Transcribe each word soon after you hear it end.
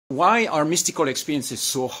Why are mystical experiences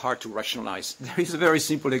so hard to rationalize? There is a very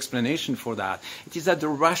simple explanation for that. It is that the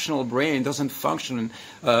rational brain doesn't function,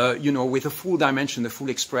 with a full dimension, the full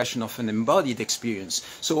expression of an embodied experience.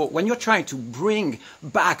 So when you're trying to bring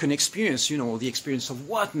back an experience, the experience of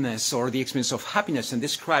oneness or the experience of happiness and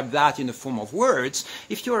describe that in the form of words,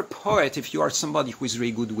 if you're a poet, if you are somebody who is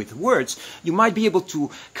really good with words, you might be able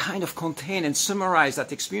to kind of contain and summarize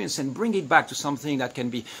that experience and bring it back to something that can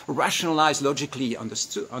be rationalized, logically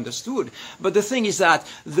understood. But the thing is that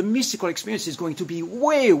the mystical experience is going to be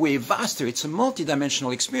way, way vaster. It's a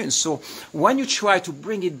multidimensional experience. So when you try to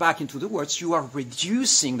bring it back into the words, you are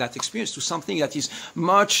reducing that experience to something that is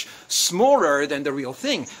much smaller than the real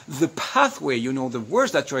thing. The pathway, the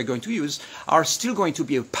words that you are going to use are still going to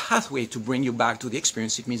be a pathway to bring you back to the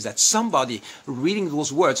experience. It means that somebody reading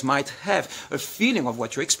those words might have a feeling of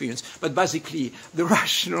what you experience, but basically the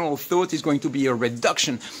rational thought is going to be a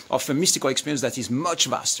reduction of a mystical experience that is much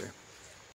vaster.